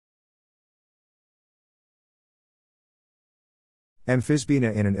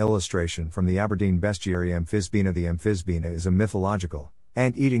Amphisbaena in an illustration from the Aberdeen Bestiary. Amphisbaena. The amphisbaena is a mythological,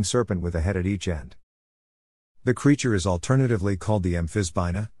 ant-eating serpent with a head at each end. The creature is alternatively called the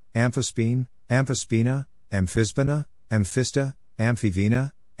amphisbaena, amphisbene, amphisbaena, amphisbona, amphista,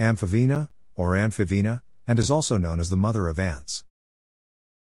 amphivena, amphivena, or amphivena, and is also known as the mother of ants.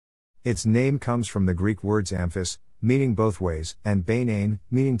 Its name comes from the Greek words amphis, meaning both ways, and bainein,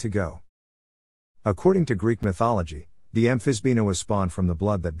 meaning to go. According to Greek mythology, the amphisbaena was spawned from the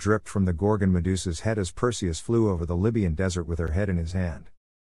blood that dripped from the Gorgon Medusa's head as Perseus flew over the Libyan Desert with her head in his hand.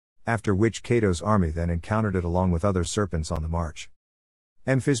 After which Cato's army then encountered it along with other serpents on the march.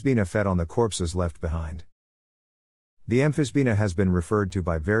 Amphisbaena fed on the corpses left behind. The amphisbaena has been referred to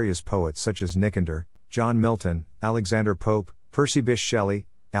by various poets such as Nicander, John Milton, Alexander Pope, Percy Bysshe Shelley,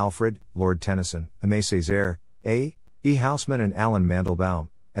 Alfred, Lord Tennyson, Aimé Césaire, A. E. Housman and Alan Mandelbaum,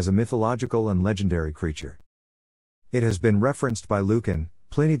 as a mythological and legendary creature. It has been referenced by Lucan,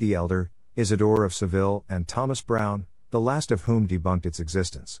 Pliny the Elder, Isidore of Seville, and Thomas Browne, the last of whom debunked its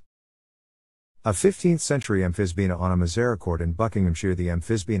existence. A 15th century amphisbaena on a misericord in Buckinghamshire. The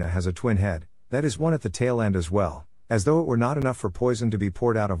amphisbaena has a twin head, that is one at the tail end as well, as though it were not enough for poison to be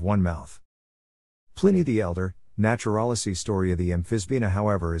poured out of one mouth. Pliny the Elder, Naturalis Historia. The amphisbaena,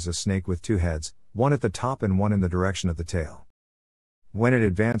 however, is a snake with two heads, one at the top and one in the direction of the tail. When it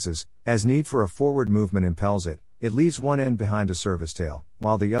advances, as need for a forward movement impels it, it leaves one end behind to serve as tail,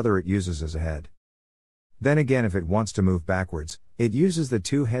 while the other it uses as a head. Then again, if it wants to move backwards, it uses the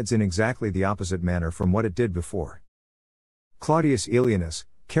two heads in exactly the opposite manner from what it did before. Claudius Aelianus,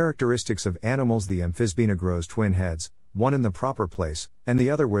 Characteristics of Animals. The amphisbaena grows twin heads, one in the proper place, and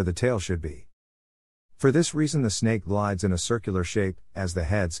the other where the tail should be. For this reason the snake glides in a circular shape, as the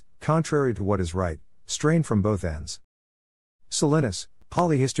heads, contrary to what is right, strain from both ends. Solinus,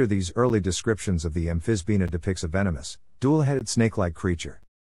 Polyhistor. These early descriptions of the amphisbaena depicts a venomous, dual-headed snake-like creature.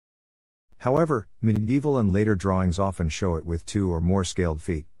 However, medieval and later drawings often show it with two or more scaled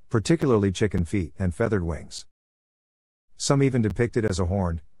feet, particularly chicken feet, and feathered wings. Some even depict it as a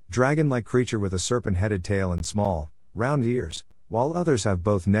horned, dragon-like creature with a serpent-headed tail and small, round ears, while others have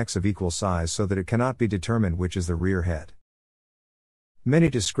both necks of equal size so that it cannot be determined which is the rear head. Many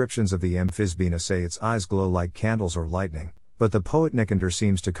descriptions of the amphisbaena say its eyes glow like candles or lightning, but the poet Nicander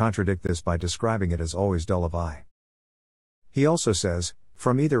seems to contradict this by describing it as always dull of eye. He also says,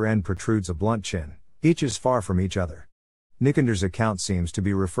 from either end protrudes a blunt chin, each is far from each other. Nicander's account seems to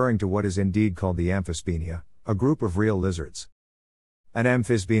be referring to what is indeed called the Amphisbaena, a group of real lizards. An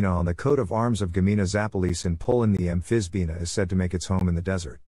amphisbaena on the coat of arms of Gemena Zapolis in Poland. The amphisbaena is said to make its home in the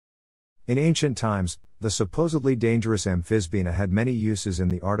desert. In ancient times, the supposedly dangerous amphisbaena had many uses in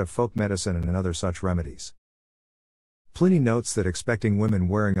the art of folk medicine and in other such remedies. Pliny notes that expecting women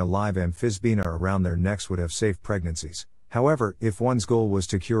wearing a live amphisbaena around their necks would have safe pregnancies. However, if one's goal was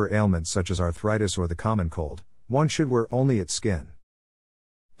to cure ailments such as arthritis or the common cold, one should wear only its skin.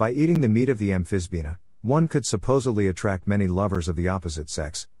 By eating the meat of the amphisbaena, one could supposedly attract many lovers of the opposite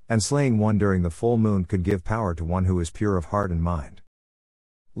sex, and slaying one during the full moon could give power to one who is pure of heart and mind.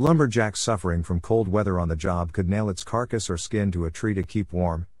 Lumberjacks suffering from cold weather on the job could nail its carcass or skin to a tree to keep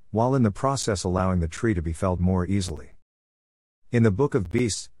warm, while in the process allowing the tree to be felled more easily. In the Book of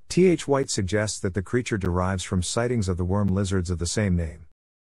Beasts, T.H. White suggests that the creature derives from sightings of the worm lizards of the same name.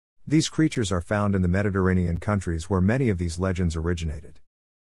 These creatures are found in the Mediterranean countries where many of these legends originated.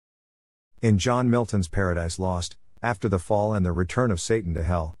 In John Milton's Paradise Lost, after the fall and the return of Satan to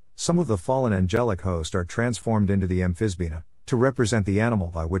hell, some of the fallen angelic host are transformed into the amphisbaena, to represent the animal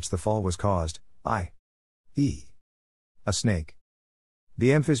by which the fall was caused, i.e., a snake.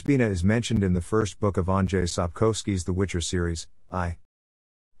 The amphisbaena is mentioned in the first book of Andrzej Sapkowski's The Witcher series,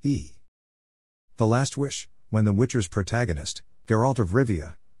 i.e., The Last Wish, when the Witcher's protagonist, Geralt of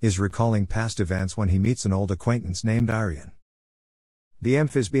Rivia, is recalling past events when he meets an old acquaintance named Arion. The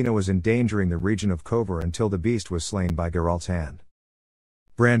amphisbaena was endangering the region of Kovar until the beast was slain by Geralt's hand.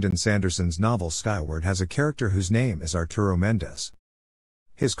 Brandon Sanderson's novel Skyward has a character whose name is Arturo Mendez.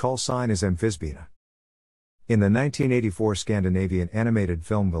 His call sign is amphisbaena. In the 1984 Scandinavian animated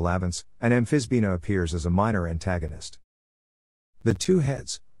film Galavance, an amphisbaena appears as a minor antagonist. The two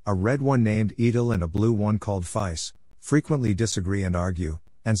heads, a red one named Edel and a blue one called Fais, frequently disagree and argue,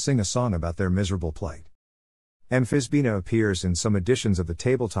 and sing a song about their miserable plight. Amphisbaena appears in some editions of the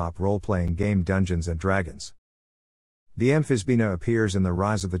tabletop role-playing game Dungeons & Dragons. The amphisbaena appears in the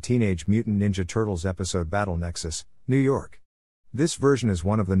Rise of the Teenage Mutant Ninja Turtles episode Battle Nexus, New York. This version is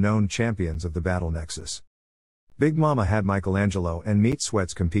one of the known champions of the Battle Nexus. Big Mama had Michelangelo and Meat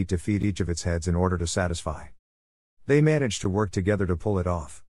Sweats compete to feed each of its heads in order to satisfy. They managed to work together to pull it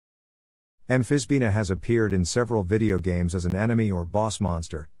off. Amphisbaena has appeared in several video games as an enemy or boss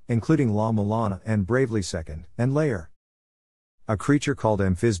monster, including La Mulana and Bravely Second, and Lair. A creature called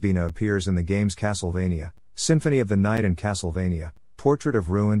Amphisbaena appears in the games Castlevania, Symphony of the Night and Castlevania, Portrait of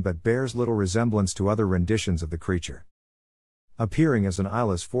Ruin, but bears little resemblance to other renditions of the creature. Appearing as an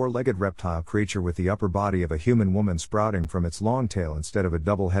eyeless four-legged reptile creature with the upper body of a human woman sprouting from its long tail instead of a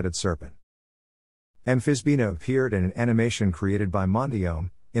double-headed serpent. Amphisbaena appeared in an animation created by Montiome,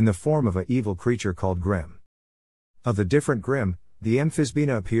 in the form of an evil creature called Grim. Of the different Grim, the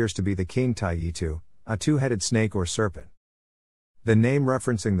Amphisbaena appears to be the king Taiyitu, a two-headed snake or serpent. The name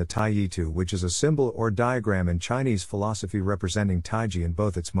referencing the Taiyitu, which is a symbol or diagram in Chinese philosophy representing Taiji in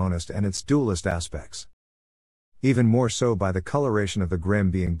both its monist and its dualist aspects. Even more so by the coloration of the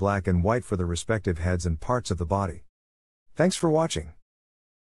Grim being black and white for the respective heads and parts of the body. Thanks for watching.